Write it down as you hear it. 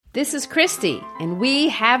This is Christy, and we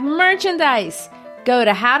have merchandise. Go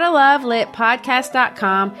to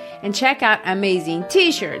howtolovelitpodcast.com and check out amazing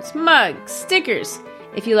t-shirts, mugs, stickers.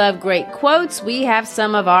 If you love great quotes, we have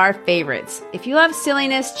some of our favorites. If you love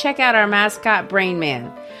silliness, check out our mascot, Brain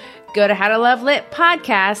Man. Go to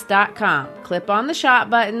howtolovelitpodcast.com, click on the shop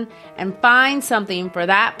button, and find something for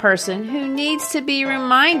that person who needs to be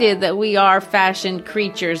reminded that we are fashioned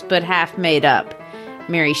creatures but half made up.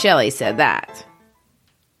 Mary Shelley said that.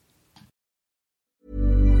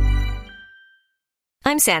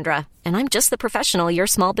 I'm Sandra, and I'm just the professional your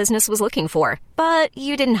small business was looking for. But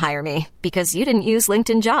you didn't hire me because you didn't use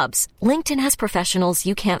LinkedIn Jobs. LinkedIn has professionals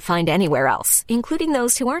you can't find anywhere else, including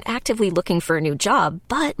those who aren't actively looking for a new job,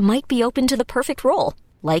 but might be open to the perfect role,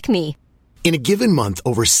 like me. In a given month,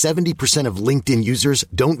 over 70% of LinkedIn users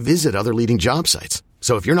don't visit other leading job sites.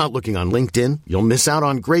 So if you're not looking on LinkedIn, you'll miss out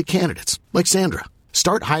on great candidates, like Sandra.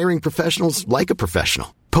 Start hiring professionals like a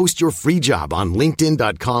professional. Post your free job on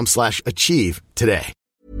linkedin.com/achieve today.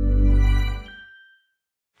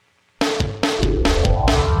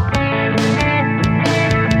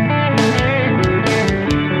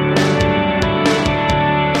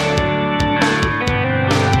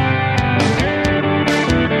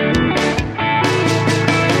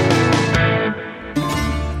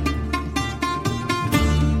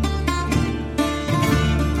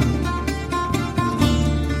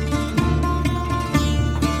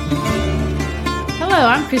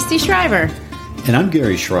 I'm Christy Shriver. And I'm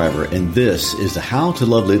Gary Shriver, and this is the How to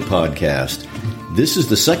Love Lit podcast. This is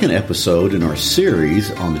the second episode in our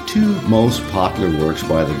series on the two most popular works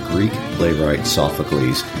by the Greek playwright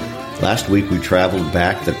Sophocles. Last week we traveled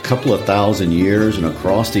back a couple of thousand years and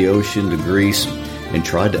across the ocean to Greece and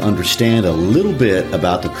tried to understand a little bit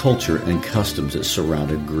about the culture and customs that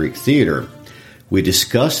surrounded Greek theater. We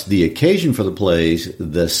discussed the occasion for the plays,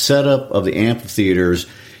 the setup of the amphitheaters,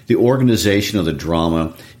 the organization of the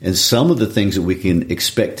drama, and some of the things that we can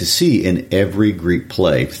expect to see in every Greek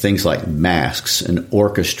play. Things like masks, an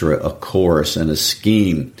orchestra, a chorus, and a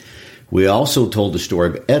scheme. We also told the story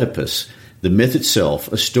of Oedipus, the myth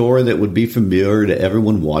itself, a story that would be familiar to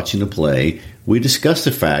everyone watching the play. We discussed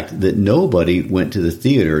the fact that nobody went to the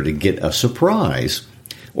theater to get a surprise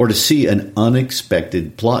or to see an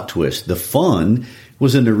unexpected plot twist. The fun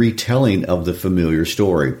was in the retelling of the familiar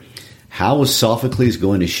story. How was Sophocles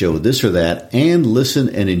going to show this or that, and listen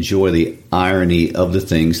and enjoy the irony of the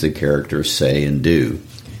things the characters say and do?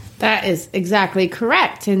 That is exactly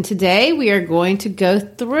correct. And today we are going to go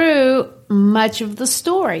through much of the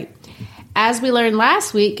story. As we learned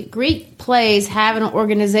last week, Greek plays have an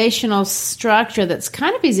organizational structure that's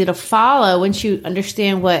kind of easy to follow once you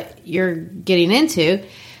understand what you're getting into.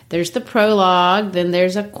 There's the prologue, then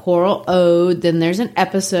there's a choral ode, then there's an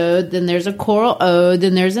episode, then there's a choral ode,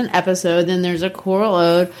 then there's an episode, then there's a choral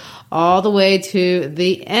ode, all the way to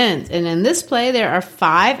the end. And in this play, there are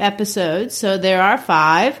 5 episodes, so there are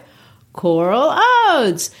 5 choral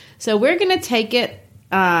odes. So we're going to take it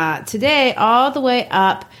today all the way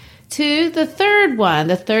up to the third one,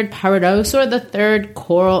 the third parados, or the third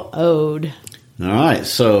choral ode. All right,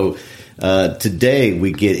 so today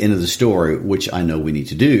we get into the story, which I know we need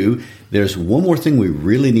to do. There's one more thing we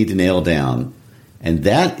really need to nail down, and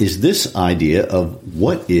that is this idea of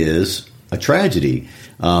what is a tragedy.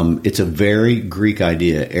 It's a very Greek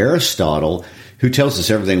idea. Aristotle, who tells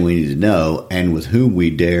us everything we need to know and with whom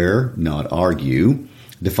we dare not argue,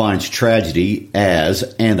 defines tragedy as,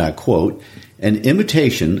 and I quote, an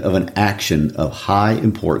imitation of an action of high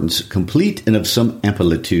importance, complete and of some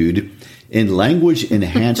amplitude, in language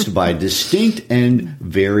enhanced by distinct and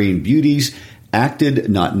varying beauties, acted,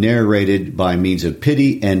 not narrated, by means of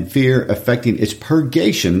pity and fear, affecting its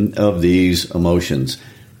purgation of these emotions.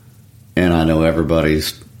 And I know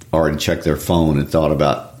everybody's already checked their phone and thought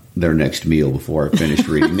about their next meal before I finished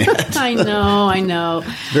reading that. I know.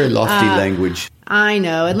 Very lofty language. I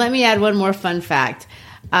know. And let me add one more fun fact.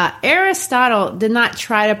 Aristotle did not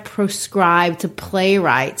try to prescribe to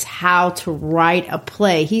playwrights how to write a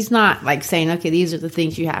play. He's not like saying, okay, these are the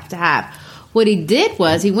things you have to have. What he did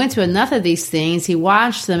was he went to enough of these things, he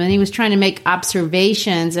watched them, and he was trying to make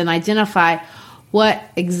observations and identify what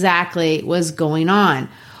exactly was going on.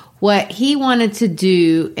 What he wanted to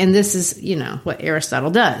do, and this is, what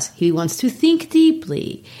Aristotle does. He wants to think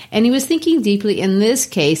deeply. And he was thinking deeply in this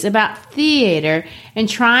case about theater and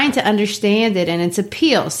trying to understand it and its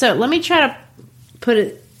appeal. So let me try to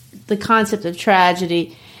put the concept of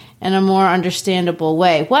tragedy in a more understandable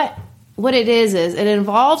way. What it is it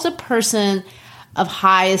involves a person of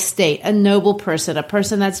high estate, a noble person, a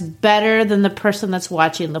person that's better than the person that's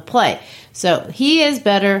watching the play. So he is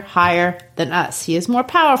better, higher than us. He is more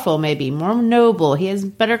powerful, maybe more noble. He has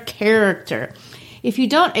better character. If you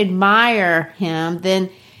don't admire him, then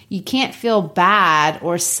you can't feel bad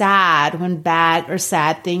or sad when bad or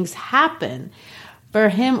sad things happen. For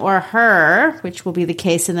him or her, which will be the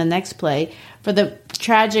case in the next play, for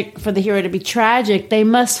the hero to be tragic, they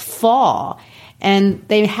must fall. And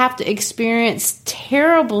they have to experience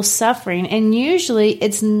terrible suffering. And usually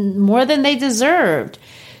it's more than they deserved.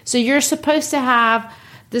 So you're supposed to have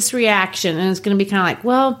this reaction. And it's going to be kind of like,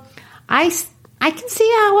 well, I can see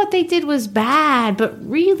how what they did was bad. But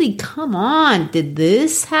really, come on. Did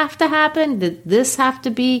this have to happen? Did this have to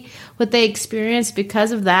be what they experienced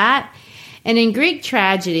because of that? And in Greek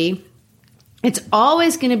tragedy, it's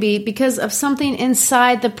always going to be because of something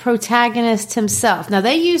inside the protagonist himself. Now,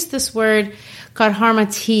 they use this word called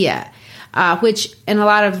harmatia, which in a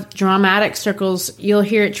lot of dramatic circles, you'll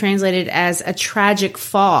hear it translated as a tragic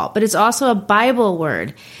fall. But it's also a Bible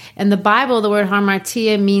word. In the Bible, the word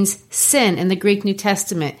harmatia means sin in the Greek New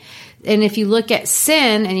Testament. And if you look at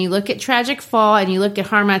sin and you look at tragic fall and you look at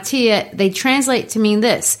harmatia, they translate to mean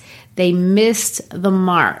this. They missed the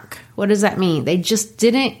mark. What does that mean? They just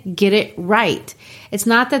didn't get it right. It's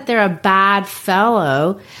not that they're a bad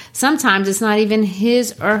fellow. Sometimes it's not even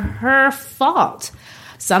his or her fault.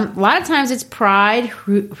 A lot of times it's pride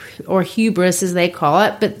or hubris, as they call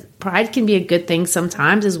it, but pride can be a good thing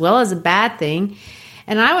sometimes as well as a bad thing.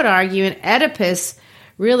 And I would argue in Oedipus,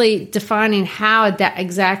 really defining how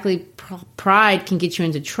exactly pride can get you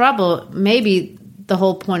into trouble may be the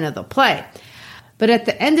whole point of the play. But at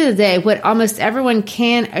the end of the day, what almost everyone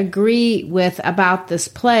can agree with about this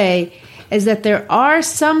play is that there are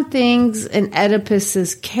some things in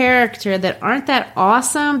Oedipus's character that aren't that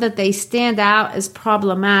awesome, that they stand out as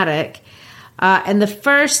problematic. And the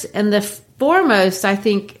first and the foremost, I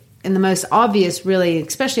think, and the most obvious, really,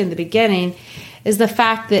 especially in the beginning, is the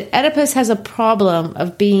fact that Oedipus has a problem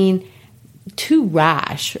of being too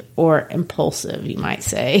rash or impulsive, you might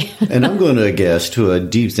say. And I'm going to guess, to a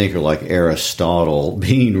deep thinker like Aristotle,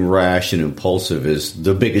 being rash and impulsive is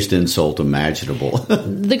the biggest insult imaginable.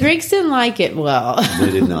 The Greeks didn't like it well. They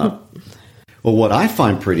did not. Well, what I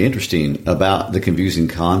find pretty interesting about the confusing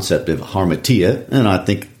concept of harmatia, and I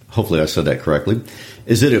think hopefully I said that correctly,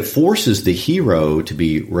 is that it forces the hero to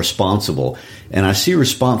be responsible. And I see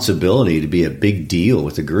responsibility to be a big deal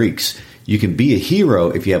with the Greeks. You can be a hero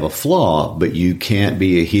if you have a flaw, but you can't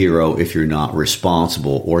be a hero if you're not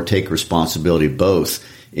responsible or take responsibility both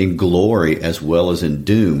in glory as well as in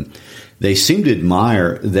doom. They seem to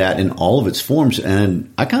admire that in all of its forms,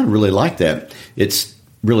 and I kind of really like that. It's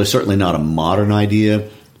really certainly not a modern idea.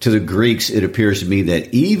 To the Greeks, it appears to me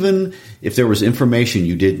that even if there was information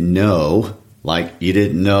you didn't know, like you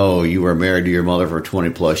didn't know you were married to your mother for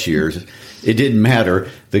 20 plus years, it didn't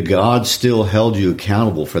matter. The gods still held you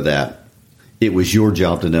accountable for that. It was your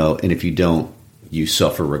job to know, and if you don't, you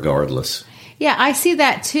suffer regardless. Yeah, I see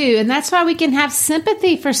that too, and that's why we can have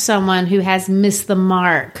sympathy for someone who has missed the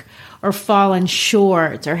mark or fallen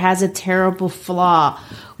short or has a terrible flaw.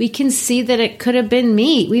 We can see that it could have been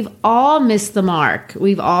me. We've all missed the mark.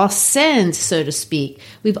 We've all sinned, so to speak.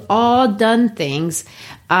 We've all done things,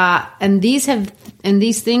 and these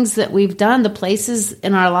things that we've done, the places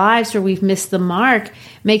in our lives where we've missed the mark,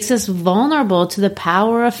 makes us vulnerable to the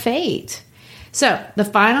power of fate. So the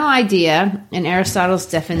final idea in Aristotle's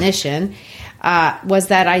definition was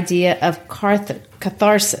that idea of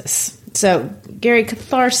catharsis. So, Gary,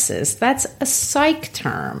 catharsis, that's a psych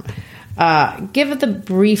term. Give it the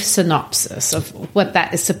brief synopsis of what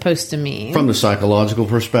that is supposed to mean. From the psychological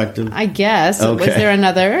perspective? I guess. Okay. Was there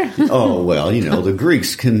another? Oh, well, the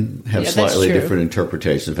Greeks can have slightly different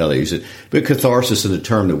interpretations of how they use it. But catharsis, in the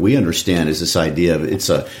term that we understand, is this idea of it's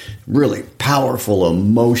a really powerful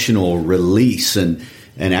emotional release. And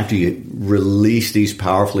after you release these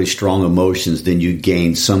powerfully strong emotions, then you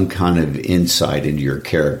gain some kind of insight into your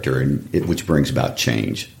character, which brings about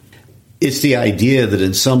change. It's the idea that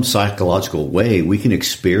in some psychological way, we can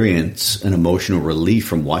experience an emotional relief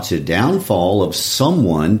from watching the downfall of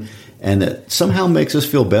someone, and that somehow makes us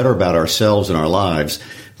feel better about ourselves and our lives.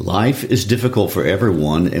 Life is difficult for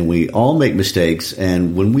everyone, and we all make mistakes.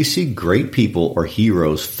 And when we see great people or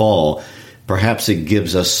heroes fall, perhaps it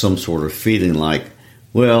gives us some sort of feeling like,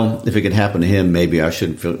 well, if it could happen to him, maybe I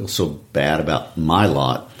shouldn't feel so bad about my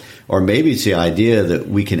lot. Or maybe it's the idea that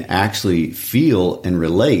we can actually feel and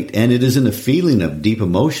relate. And it is in the feeling of deep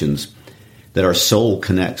emotions that our soul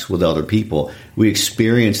connects with other people. We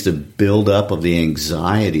experience the buildup of the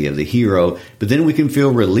anxiety of the hero, but then we can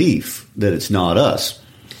feel relief that it's not us.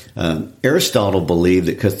 Aristotle believed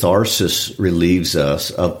that catharsis relieves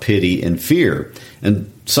us of pity and fear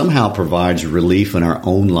and somehow provides relief in our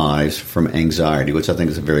own lives from anxiety, which I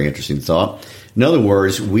think is a very interesting thought. In other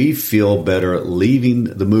words, we feel better leaving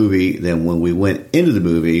the movie than when we went into the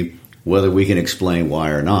movie, whether we can explain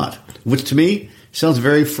why or not, which to me sounds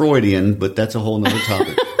very Freudian, but that's a whole nother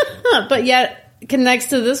topic. But yet connects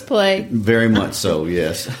to this play. Very much so,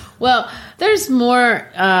 yes. Well, there's more,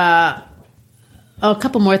 a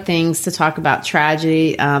couple more things to talk about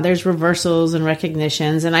tragedy. There's reversals and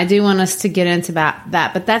recognitions, and I do want us to get into that,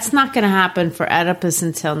 but that's not going to happen for Oedipus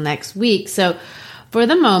until next week. So for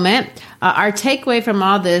the moment, our takeaway from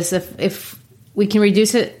all this, if we can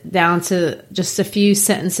reduce it down to just a few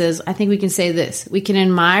sentences, I think we can say this. We can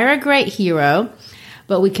admire a great hero,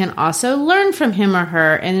 but we can also learn from him or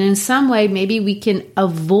her, and in some way, maybe we can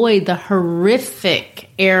avoid the horrific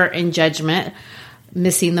error in judgment,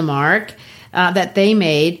 missing the mark, that they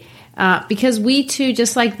made, because we too,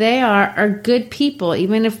 just like they are good people,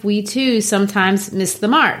 even if we too sometimes miss the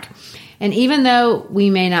mark. And even though we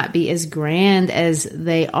may not be as grand as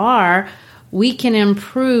they are, we can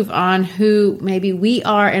improve on who maybe we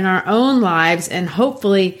are in our own lives and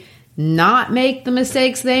hopefully not make the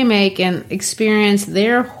mistakes they make and experience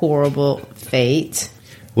their horrible fate.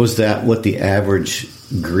 Was that what the average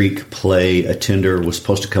Greek play attender was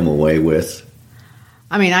supposed to come away with?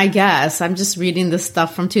 I mean, I guess. I'm just reading this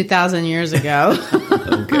stuff from 2,000 years ago.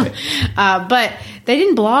 Okay. But they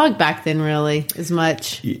didn't blog back then really as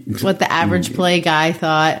much, what the average play guy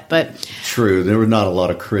thought. But true. There were not a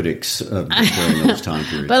lot of critics during those time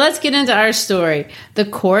periods. But let's get into our story. The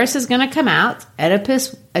chorus is going to come out.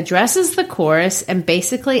 Oedipus addresses the chorus and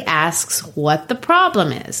basically asks what the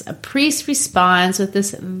problem is. A priest responds with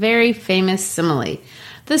this very famous simile.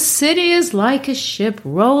 The city is like a ship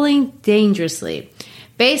rolling dangerously.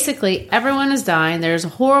 Basically, everyone is dying. There's a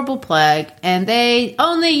horrible plague, and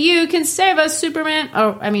only you can save us,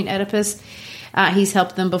 Oedipus. He's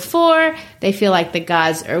helped them before. They feel like the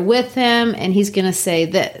gods are with him, and he's going to say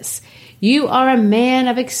this. You are a man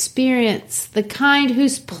of experience, the kind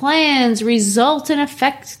whose plans result in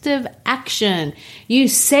effective action. You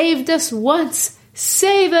saved us once,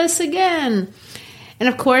 save us again. And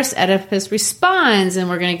of course, Oedipus responds, and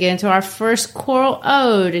we're going to get into our first choral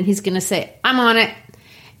ode, and he's going to say, I'm on it.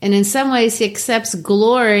 And in some ways, he accepts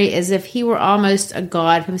glory as if he were almost a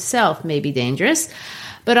god himself, maybe dangerous.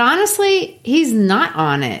 But honestly, he's not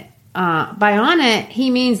on it. By on it, he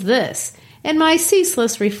means this. In my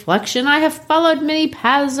ceaseless reflection, I have followed many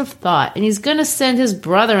paths of thought. And he's going to send his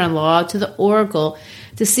brother-in-law to the oracle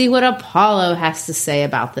to see what Apollo has to say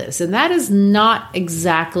about this. And that is not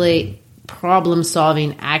exactly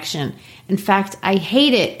problem-solving action. In fact, I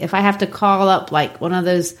hate it if I have to call up like one of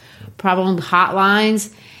those problem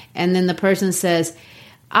hotlines, and then the person says,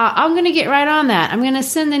 I'm going to get right on that. I'm going to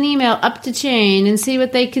send an email up the chain and see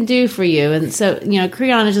what they can do for you. And so,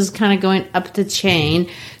 Creon is just kind of going up the chain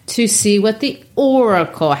to see what the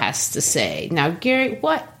oracle has to say. Now, Gary,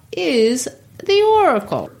 what is the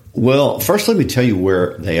oracle? Well, first let me tell you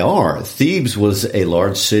where they are. Thebes was a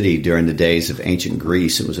large city during the days of ancient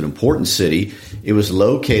Greece. It was an important city. It was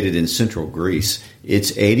located in central Greece.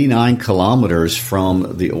 It's 89 kilometers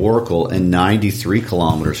from the oracle and 93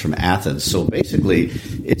 kilometers from Athens. So basically,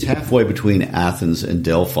 it's halfway between Athens and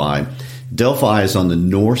Delphi. Delphi is on the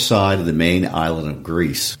north side of the main island of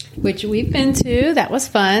Greece. Which we've been to. That was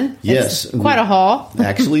fun. Yes. It's quite a haul.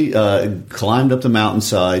 Actually climbed up the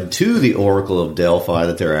mountainside to the Oracle of Delphi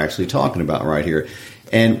that they're actually talking about right here.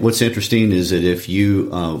 And what's interesting is that if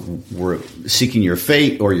you were seeking your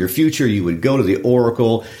fate or your future, you would go to the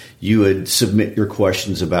Oracle. You would submit your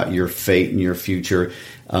questions about your fate and your future.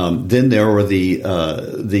 Then there were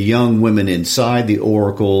the young women inside the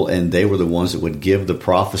oracle, and they were the ones that would give the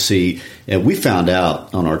prophecy. And we found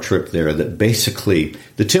out on our trip there that basically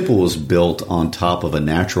the temple was built on top of a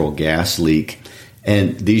natural gas leak,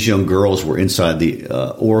 and these young girls were inside the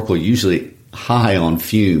oracle, usually high on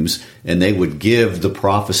fumes, and they would give the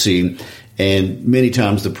prophecy. And many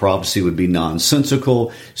times the prophecy would be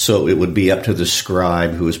nonsensical, so it would be up to the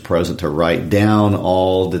scribe who was present to write down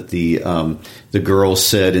all that the girls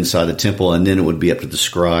said inside the temple, and then it would be up to the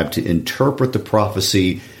scribe to interpret the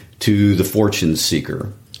prophecy to the fortune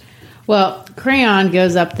seeker. Well, Creon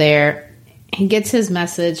goes up there. He gets his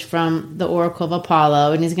message from the Oracle of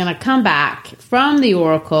Apollo, and he's going to come back from the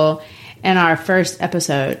Oracle in our first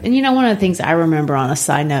episode. And one of the things I remember on a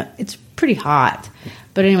side note, it's pretty hot.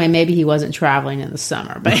 But anyway, maybe he wasn't traveling in the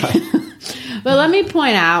summer. But, but let me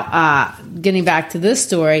point out, getting back to this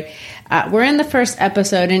story, we're in the first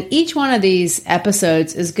episode, and each one of these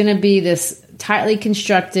episodes is going to be this tightly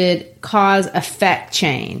constructed cause-effect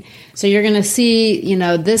chain. So you're going to see,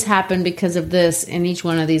 this happened because of this in each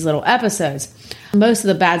one of these little episodes. Most of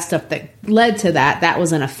the bad stuff that led to that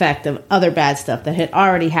was an effect of other bad stuff that had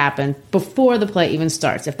already happened before the play even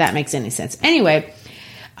starts, if that makes any sense. Anyway,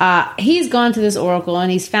 he's gone to this oracle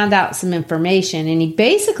and he's found out some information, and he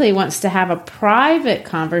basically wants to have a private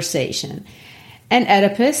conversation. And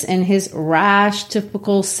Oedipus, in his rash,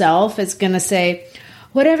 typical self, is going to say,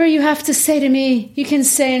 "Whatever you have to say to me, you can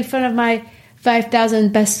say in front of my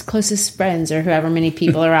 5,000 best, closest friends," or however many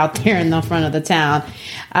people are out there in the front of the town.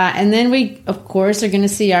 And then we, of course, are going to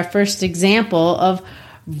see our first example of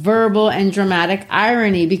verbal and dramatic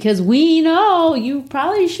irony, because we know you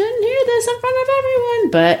probably shouldn't hear this in front of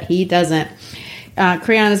everyone, but he doesn't.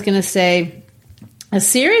 Creon is going to say a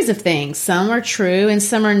series of things. Some are true and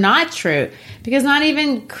some are not true, because not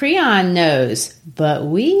even Creon knows, but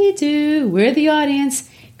we do. We're the audience.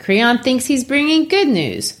 Creon thinks he's bringing good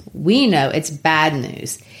news. We know it's bad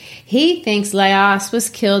news. He thinks Laios was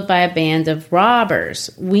killed by a band of robbers.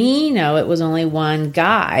 We know it was only one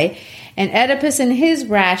guy. And Oedipus, in his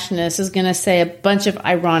rashness, is going to say a bunch of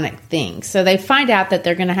ironic things. So they find out that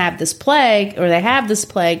they're going to have this plague, or they have this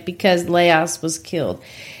plague because Laios was killed.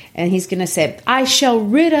 And he's going to say, "I shall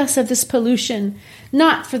rid us of this pollution,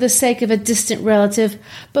 not for the sake of a distant relative,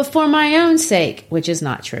 but for my own sake," which is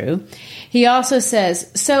not true. He also says,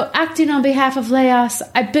 "So acting on behalf of Laios,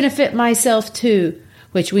 I benefit myself too,"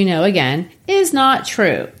 which we know, again, is not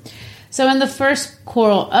true. So in the first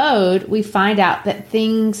choral ode, we find out that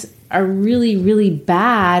things are really, really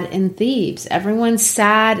bad in Thebes. Everyone's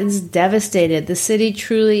sad and is devastated. The city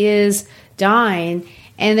truly is dying,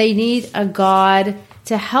 and they need a god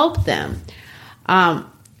to help them.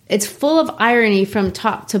 It's full of irony from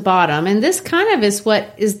top to bottom. And this kind of is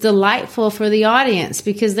what is delightful for the audience,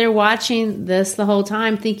 because they're watching this the whole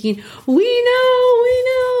time thinking, we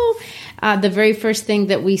know. The very first thing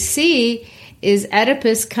that we see is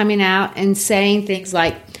Oedipus coming out and saying things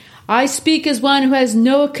like, "I speak as one who has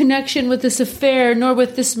no connection with this affair nor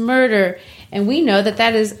with this murder." And we know that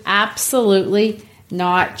that is absolutely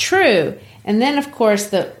not true. And then, of course,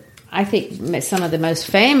 I think some of the most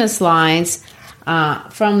famous lines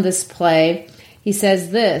from this play, he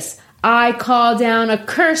says this: "I call down a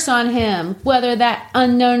curse on him, whether that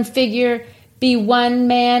unknown figure be one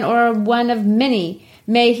man or one of many.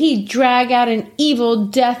 May he drag out an evil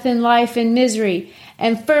death in life and misery.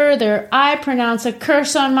 And further, I pronounce a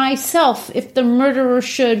curse on myself if the murderer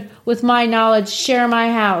should, with my knowledge, share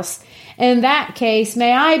my house. In that case,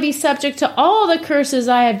 may I be subject to all the curses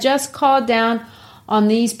I have just called down on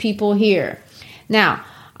these people here." Now,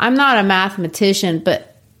 I'm not a mathematician, but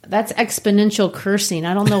that's exponential cursing.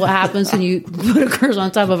 I don't know what happens when you put a curse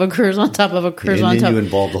on top of a curse on top of a curse on top. And then you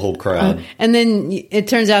involve the whole crowd. And then it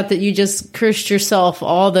turns out that you just cursed yourself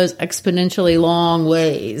all those exponentially long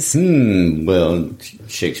ways. Well,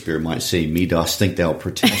 Shakespeare might say, "Me dost think thou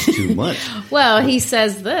protest too much." Well, he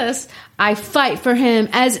says this: "I fight for him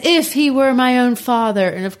as if he were my own father."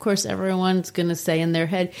 And of course, everyone's going to say in their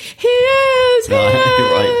head, "He is, he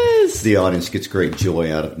is." Right. The audience gets great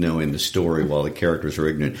joy out of knowing the story while the characters are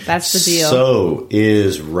ignorant. That's the deal. So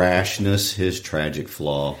is rashness his tragic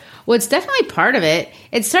flaw? Well, it's definitely part of it.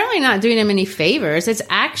 It's certainly not doing him any favors. It's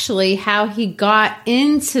actually how he got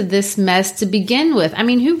into this mess to begin with. I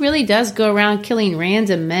mean, who really does go around killing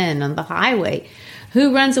random men on the highway?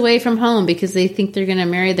 Who runs away from home because they think they're going to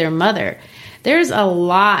marry their mother? There's a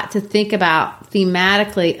lot to think about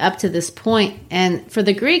thematically up to this point. And for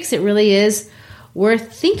the Greeks, it really is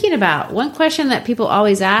worth thinking about. One question that people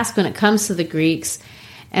always ask when it comes to the Greeks,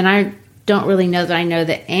 and I don't really know that I know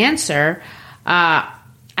the answer.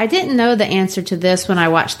 I didn't know the answer to this when I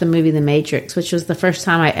watched the movie The Matrix, which was the first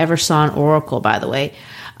time I ever saw an oracle, by the way.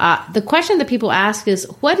 The question that people ask is,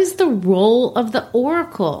 what is the role of the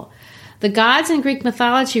oracle? The gods in Greek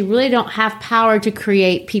mythology really don't have power to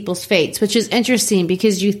create people's fates, which is interesting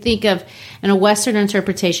because you think of, in a Western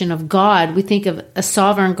interpretation of God, we think of a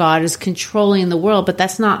sovereign God as controlling the world, but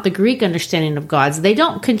that's not the Greek understanding of gods. They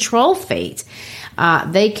don't control fate.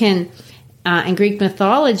 They can, in Greek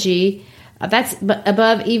mythology, that's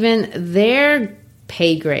above even their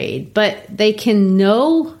pay grade, but they can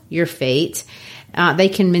know your fate. They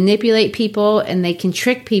can manipulate people and they can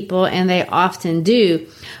trick people, and they often do.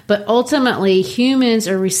 But ultimately, humans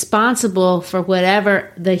are responsible for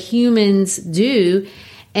whatever the humans do,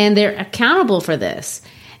 and they're accountable for this.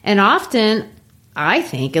 And often, I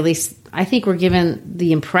think we're given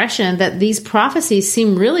the impression that these prophecies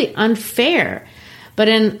seem really unfair. But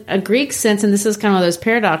in a Greek sense, and this is kind of one of those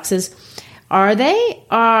paradoxes, are they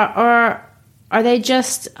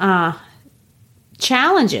just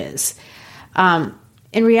challenges?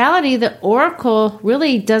 In reality, the oracle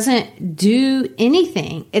really doesn't do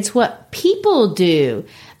anything. It's what people do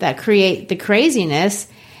that create the craziness.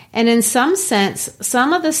 And in some sense,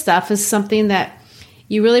 some of the stuff is something that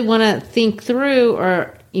you really want to think through,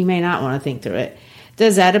 or you may not want to think through it.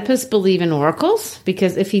 Does Oedipus believe in oracles?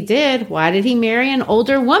 Because if he did, why did he marry an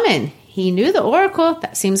older woman? He knew the oracle.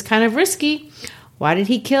 That seems kind of risky. Why did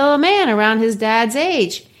he kill a man around his dad's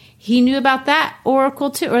age? He knew about that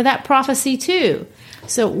oracle too, or that prophecy too.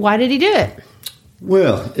 So why did he do it?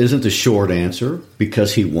 Well, isn't the short answer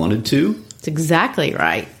because he wanted to? That's exactly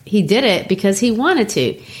right. He did it because he wanted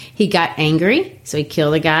to. He got angry, so he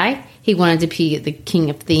killed a guy. He wanted to be the king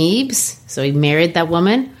of Thebes, so he married that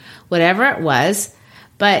woman, whatever it was.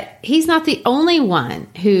 But he's not the only one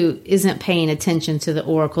who isn't paying attention to the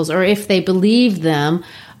oracles, or if they believe them,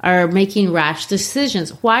 are making rash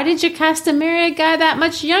decisions. Why did Jocasta marry a guy that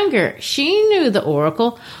much younger? She knew the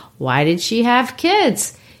oracle. Why did she have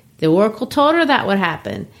kids? The oracle told her that would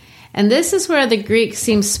happen. And this is where the Greeks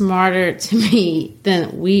seem smarter to me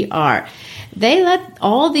than we are. They let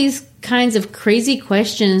all these kinds of crazy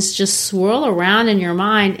questions just swirl around in your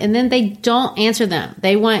mind, and then they don't answer them.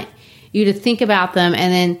 They want you to think about them,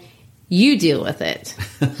 and then you deal with it.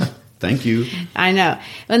 Thank you. I know.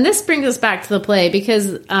 And this brings us back to the play,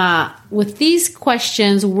 because with these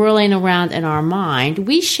questions whirling around in our mind,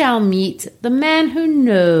 we shall meet the man who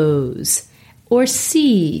knows or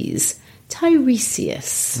sees,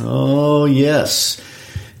 Tiresias. Oh, yes.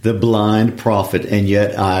 The blind prophet, and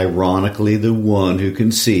yet ironically the one who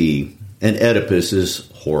can see. And Oedipus is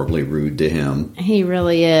horribly rude to him. He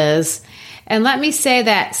really is. And let me say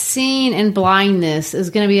that seeing and blindness is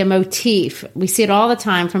going to be a motif. We see it all the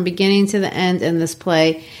time from beginning to the end in this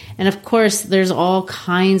play. And of course, there's all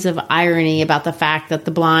kinds of irony about the fact that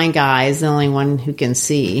the blind guy is the only one who can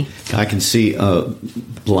see. I can see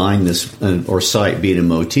blindness or sight being a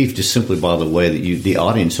motif just simply by the way that the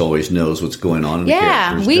audience always knows what's going on. And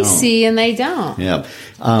yeah, we see and they don't. Yeah.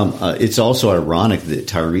 It's also ironic that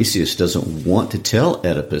Tiresias doesn't want to tell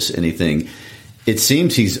Oedipus anything. It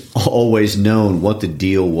seems he's always known what the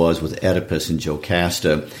deal was with Oedipus and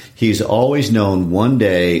Jocasta. He's always known one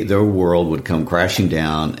day their world would come crashing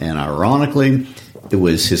down, and ironically, it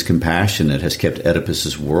was his compassion that has kept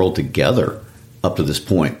Oedipus's world together up to this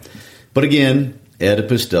point. But again,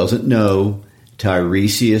 Oedipus doesn't know.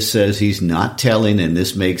 Tiresias says he's not telling, and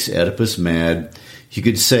this makes Oedipus mad. You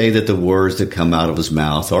could say that the words that come out of his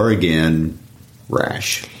mouth are, again,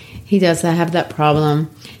 rash. He does have that problem.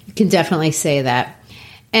 You can definitely say that.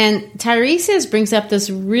 And Tiresias brings up this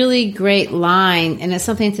really great line, and it's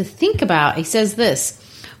something to think about. He says this: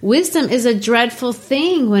 wisdom is a dreadful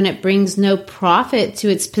thing when it brings no profit to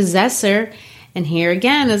its possessor. And here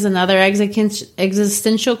again is another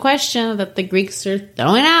existential question that the Greeks are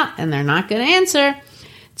throwing out, and they're not going to answer.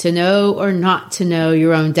 To know or not to know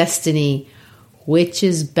your own destiny, which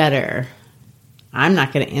is better? I'm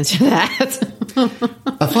not going to answer that.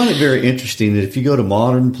 I find it very interesting that if you go to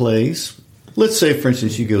modern plays, let's say, for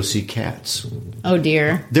instance, you go see Cats. Oh,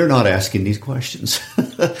 dear. They're not asking these questions.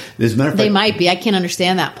 As a matter of fact, they might be. I can't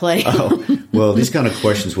understand that play. Well, these kind of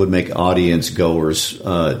questions would make audience goers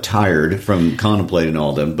tired from contemplating all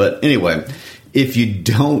of them. But anyway, if you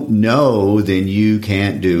don't know, then you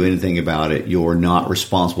can't do anything about it. You're not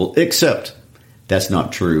responsible, except that's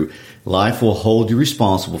not true. Life will hold you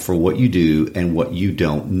responsible for what you do and what you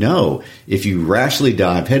don't know. If you rashly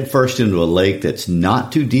dive headfirst into a lake that's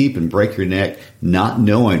not too deep and break your neck, not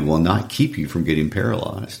knowing will not keep you from getting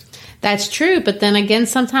paralyzed. That's true. But then again,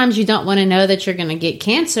 sometimes you don't want to know that you're going to get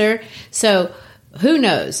cancer. So who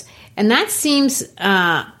knows? And that seems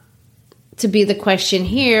to be the question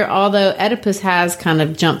here, although Oedipus has kind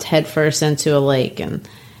of jumped headfirst into a lake and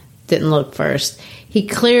didn't look first. He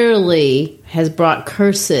clearly has brought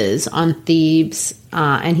curses on Thebes,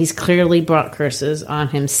 and he's clearly brought curses on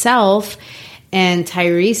himself, and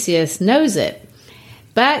Tiresias knows it.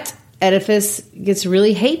 But Oedipus gets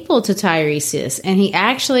really hateful to Tiresias, and he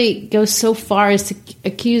actually goes so far as to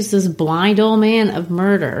accuse this blind old man of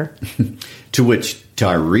murder. To which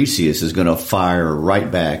Tiresias is going to fire right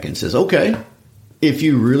back and says, okay, if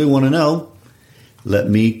you really want to know, let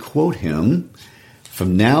me quote him.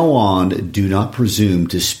 From now on, do not presume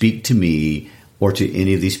to speak to me or to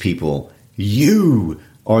any of these people. You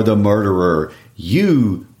are the murderer.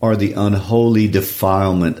 You are the unholy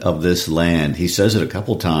defilement of this land. He says it a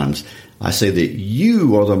couple times. I say that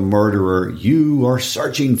you are the murderer you are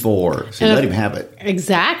searching for. So let him have it.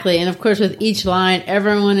 Exactly. And of course, with each line,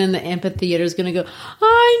 everyone in the amphitheater is going to go,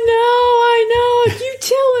 I know. You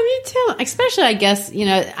tell him. Especially, I guess,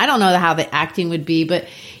 I don't know how the acting would be, but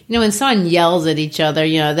when someone yells at each other,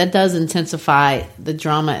 that does intensify the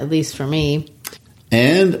drama, at least for me.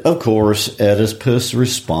 And, of course, Oedipus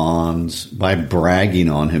responds by bragging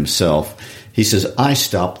on himself. He says, I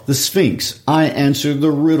stopped the Sphinx. I answered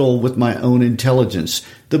the riddle with my own intelligence.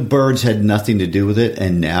 The birds had nothing to do with it,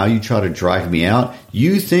 and now you try to drive me out?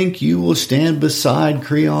 You think you will stand beside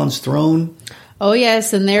Creon's throne? Oh,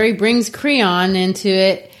 yes, and there he brings Creon into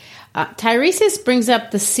it. Tiresias brings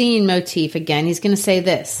up the scene motif again. He's going to say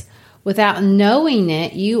this. Without knowing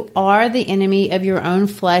it, you are the enemy of your own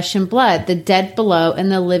flesh and blood, the dead below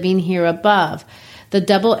and the living here above. The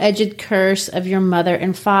double-edged curse of your mother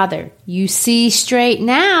and father. You see straight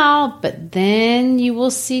now, but then you will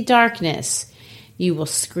see darkness. You will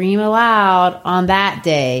scream aloud on that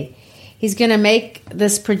day. He's going to make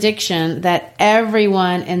this prediction that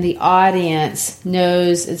everyone in the audience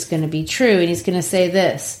knows it's going to be true. And he's going to say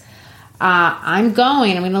this. I'm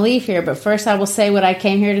going to leave here, but first I will say what I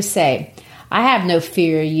came here to say. I have no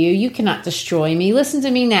fear of you. You cannot destroy me. Listen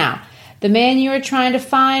to me now. The man you are trying to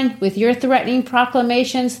find with your threatening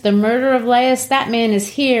proclamations, the murder of Laius, that man is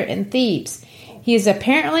here in Thebes. He is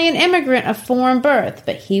apparently an immigrant of foreign birth,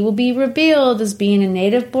 but he will be revealed as being a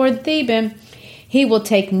native-born Theban. He will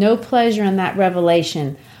take no pleasure in that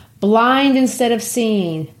revelation. Blind instead of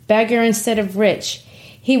seeing, beggar instead of rich,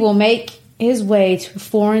 he will make his way to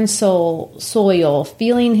foreign soil,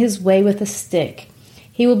 feeling his way with a stick.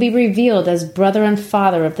 He will be revealed as brother and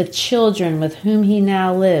father of the children with whom he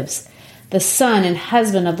now lives, the son and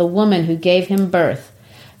husband of the woman who gave him birth,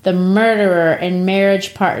 the murderer and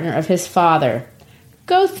marriage partner of his father.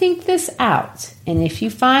 Go think this out, and if you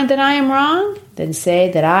find that I am wrong, then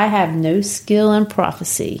say that I have no skill in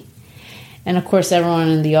prophecy. And of course, everyone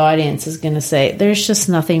in the audience is going to say, there's just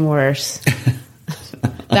nothing worse.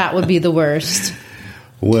 That would be the worst.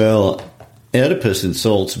 Well, Oedipus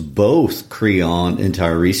insults both Creon and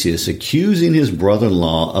Tiresias, accusing his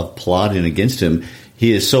brother-in-law of plotting against him.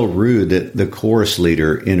 He is so rude that the chorus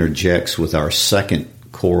leader interjects with our second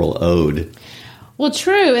choral ode. Well,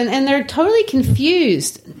 true, and they're totally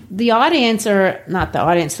confused. The audience, or not the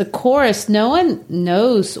audience, the chorus, no one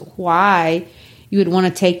knows why you would want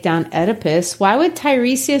to take down Oedipus. Why would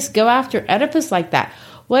Tiresias go after Oedipus like that?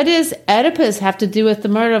 What does Oedipus have to do with the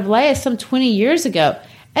murder of Laius some 20 years ago?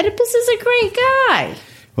 Oedipus is a great guy.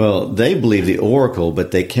 Well, they believe the oracle,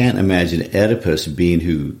 but they can't imagine Oedipus being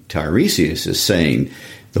who Tiresias is saying.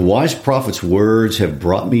 The wise prophet's words have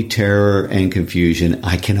brought me terror and confusion.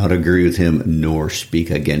 I cannot agree with him nor speak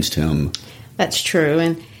against him. That's true.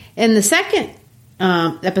 And in the second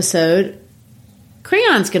episode,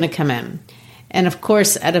 Creon's going to come in. And of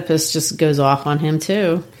course, Oedipus just goes off on him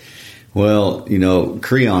too. Well,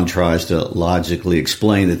 Creon tries to logically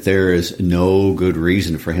explain that there is no good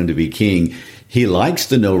reason for him to be king. He likes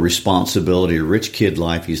the no responsibility, rich kid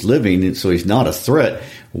life he's living, and so he's not a threat.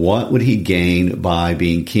 What would he gain by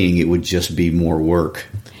being king? It would just be more work.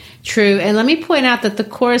 True. And let me point out that the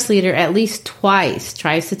chorus leader at least twice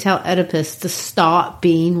tries to tell Oedipus to stop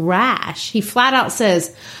being rash. He flat out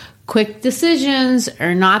says, quick decisions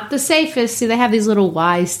are not the safest. See, they have these little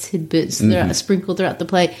wise tidbits sprinkled throughout the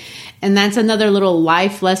play. And that's another little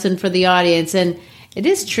life lesson for the audience. And it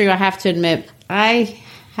is true, I have to admit, I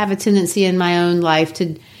have a tendency in my own life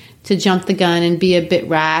to jump the gun and be a bit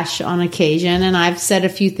rash on occasion. And I've said a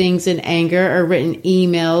few things in anger or written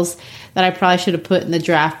emails that I probably should have put in the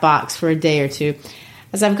draft box for a day or two.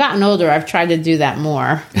 As I've gotten older, I've tried to do that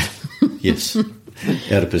more. Yes.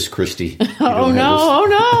 Oedipus Christi. Oh,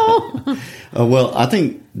 no. Well, I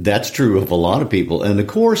think that's true of a lot of people. And the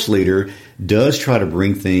chorus leader does try to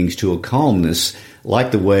bring things to a calmness,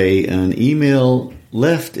 like the way an email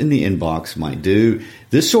left in the inbox might do.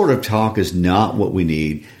 This sort of talk is not what we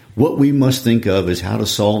need. What we must think of is how to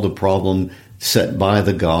solve the problem set by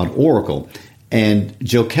the god oracle. And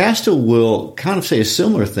Jocasta will kind of say a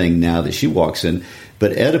similar thing now that she walks in,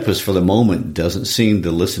 but Oedipus for the moment doesn't seem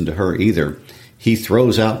to listen to her either. He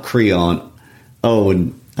throws out Creon. Oh,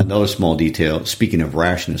 and another small detail, speaking of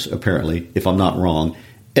rashness, apparently, if I'm not wrong,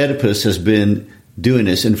 Oedipus has been doing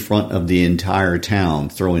this in front of the entire town,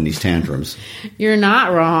 throwing these tantrums. You're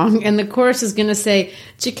not wrong. And the chorus is going to say,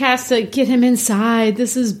 Jocasta, get him inside.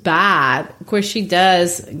 This is bad. Of course, she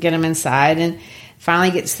does get him inside and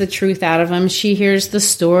finally gets the truth out of him. She hears the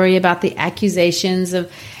story about the accusations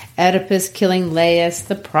of Oedipus killing Laius,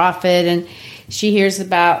 the prophet, and she hears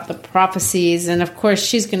about the prophecies. And of course,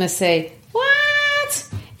 she's going to say, what?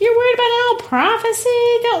 You're worried about an old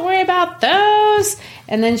prophecy? Don't worry about those.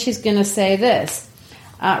 And then she's going to say this.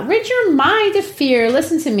 Rid your mind of fear.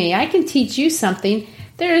 Listen to me. I can teach you something.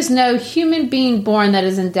 There is no human being born that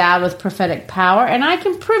is endowed with prophetic power, and I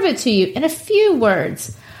can prove it to you in a few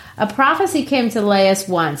words. A prophecy came to Laius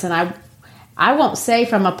once, and I won't say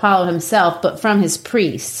from Apollo himself, but from his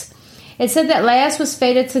priests. It said that Laius was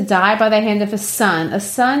fated to die by the hand of his son, a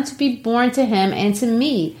son to be born to him and to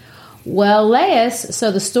me. Well, Laius,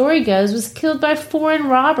 so the story goes, was killed by foreign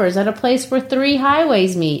robbers at a place where 3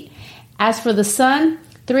 highways meet. As for the son,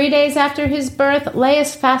 3 days after his birth,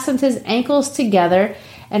 Laius fastened his ankles together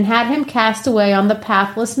and had him cast away on the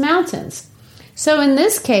pathless mountains. So in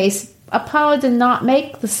this case, Apollo did not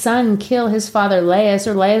make the son kill his father Laius,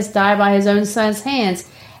 or Laius die by his own son's hands,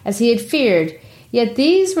 as he had feared. Yet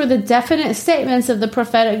these were the definite statements of the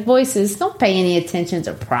prophetic voices. Don't pay any attention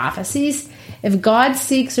to prophecies. If God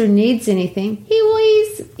seeks or needs anything, he will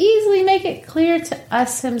easily make it clear to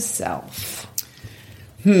us himself.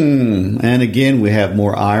 And again, we have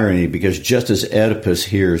more irony, because just as Oedipus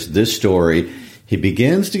hears this story, he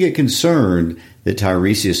begins to get concerned that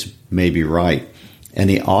Tiresias may be right. And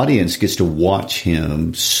the audience gets to watch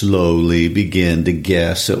him slowly begin to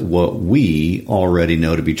guess at what we already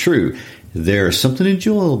know to be true. There's something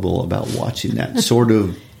enjoyable about watching that sort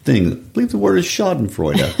of thing. I believe the word is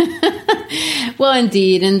schadenfreude. Well,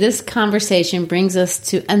 indeed, and this conversation brings us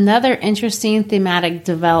to another interesting thematic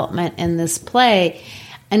development in this play.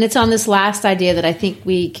 And it's on this last idea that I think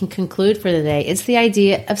we can conclude for the day. It's the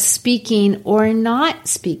idea of speaking or not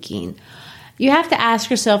speaking. You have to ask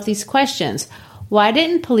yourself these questions. Why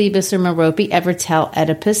didn't Polybus or Merope ever tell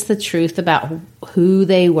Oedipus the truth about who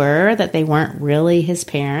they were, that they weren't really his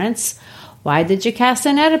parents? Why did Jocasta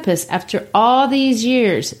and Oedipus, after all these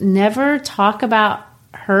years, never talk about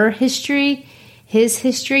her history, his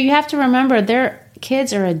history? You have to remember, their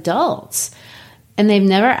kids are adults, and they've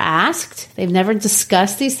never asked. They've never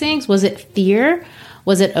discussed these things. Was it fear?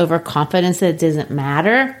 Was it overconfidence that it doesn't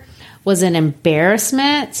matter? Was it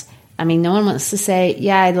embarrassment? I mean, no one wants to say,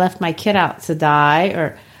 yeah, I left my kid out to die,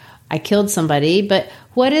 or I killed somebody. But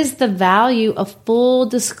what is the value of full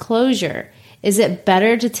disclosure? Is it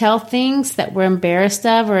better to tell things that we're embarrassed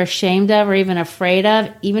of or ashamed of or even afraid of,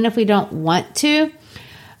 even if we don't want to?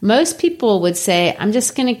 Most people would say, I'm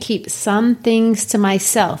just going to keep some things to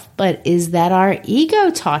myself. But is that our ego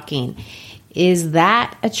talking? Is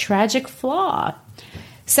that a tragic flaw?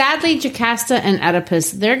 Sadly, Jocasta and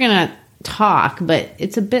Oedipus, they're going to talk, but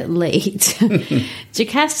it's a bit late.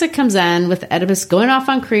 Jocasta comes in with Oedipus going off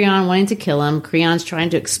on Creon, wanting to kill him. Creon's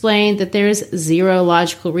trying to explain that there's zero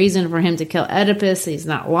logical reason for him to kill Oedipus. He's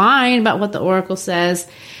not lying about what the oracle says.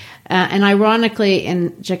 And ironically,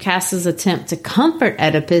 in Jocasta's attempt to comfort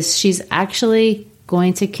Oedipus, she's actually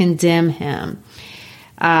going to condemn him.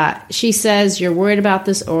 She says, you're worried about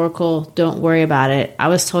this oracle. Don't worry about it. I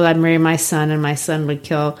was told I'd marry my son and my son would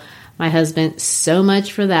kill my husband. So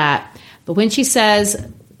much for that. But when she says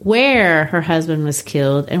where her husband was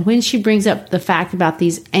killed, and when she brings up the fact about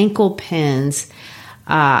these ankle pins,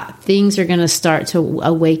 things are going to start to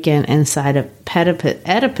awaken inside of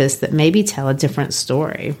Oedipus that maybe tell a different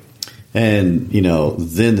story. And,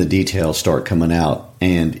 then the details start coming out,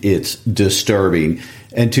 and it's disturbing.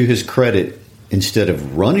 And to his credit, instead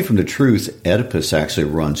of running from the truth, Oedipus actually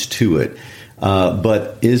runs to it.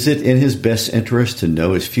 But is it in his best interest to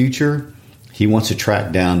know his future? He wants to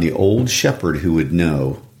track down the old shepherd who would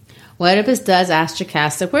know. Well, Oedipus does ask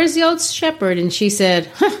Jocasta, where's the old shepherd? And she said,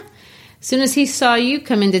 as soon as he saw you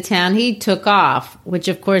come into town, he took off, which,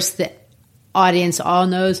 of course, the audience all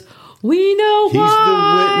knows. We know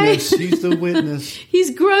why. He's the witness.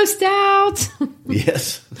 He's grossed out.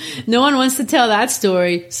 Yes. No one wants to tell that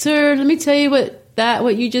story. Sir, let me tell you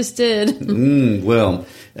what you just did. Well,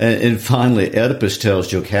 and finally, Oedipus tells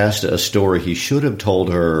Jocasta a story he should have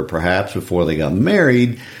told her perhaps before they got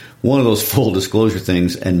married. One of those full disclosure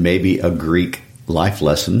things, and maybe a Greek life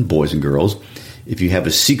lesson, boys and girls. If you have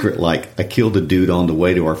a secret like, I killed a dude on the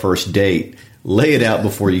way to our first date, lay it out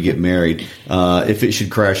before you get married. If it should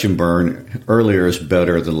crash and burn, earlier is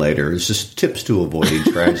better than later. It's just tips to avoiding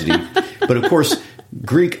tragedy. But of course,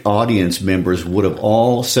 Greek audience members would have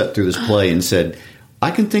all sat through this play and said, I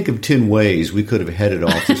can think of 10 ways we could have headed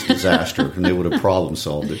off this disaster, and they would have problem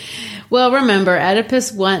solved it. Well, remember,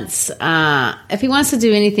 Oedipus wants, if he wants to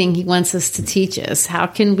do anything, he wants us to teach us. How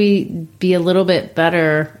can we be a little bit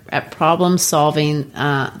better at problem solving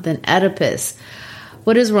than Oedipus?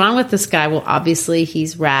 What is wrong with this guy? Well, obviously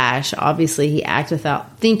he's rash. Obviously he acts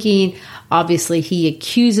without thinking. Obviously he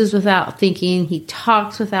accuses without thinking. He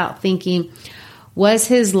talks without thinking. Was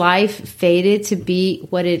his life fated to be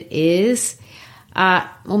what it is?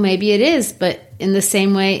 Well, maybe it is, but in the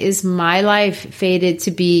same way, is my life fated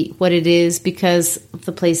to be what it is because of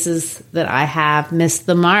the places that I have missed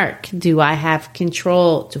the mark? Do I have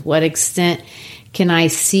control? To what extent can I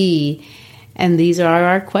see? And these are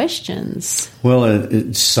our questions.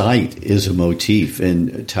 Well, sight is a motif,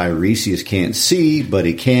 and Tiresias can't see, but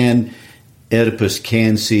he can. Oedipus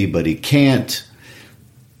can see, but he can't.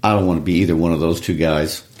 I don't want to be either one of those two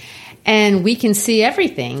guys. And we can see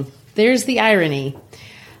everything. There's the irony.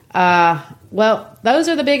 Well, those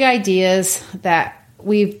are the big ideas that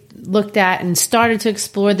we've looked at and started to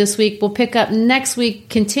explore this week. We'll pick up next week,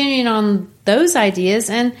 continuing on those ideas,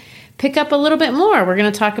 and pick up a little bit more. We're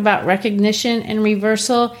going to talk about recognition and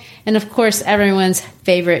reversal, and of course, everyone's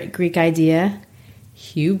favorite Greek idea,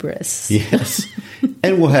 hubris. Yes.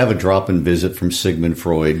 And we'll have a drop-in visit from Sigmund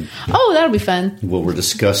Freud. Oh, that'll be fun. We'll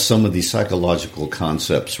discuss some of the psychological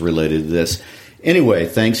concepts related to this. Anyway,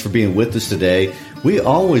 thanks for being with us today. We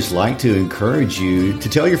always like to encourage you to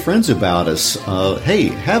tell your friends about us. Hey,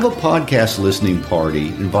 have a podcast listening party.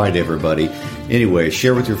 Invite everybody. Anyway,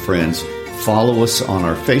 share with your friends. Follow us on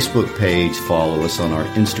our Facebook page. Follow us on our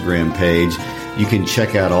Instagram page. You can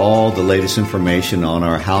check out all the latest information on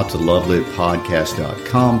our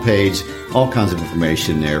howtolovelitpodcast.com page. All kinds of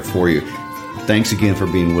information there for you. Thanks again for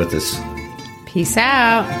being with us. Peace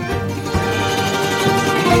out.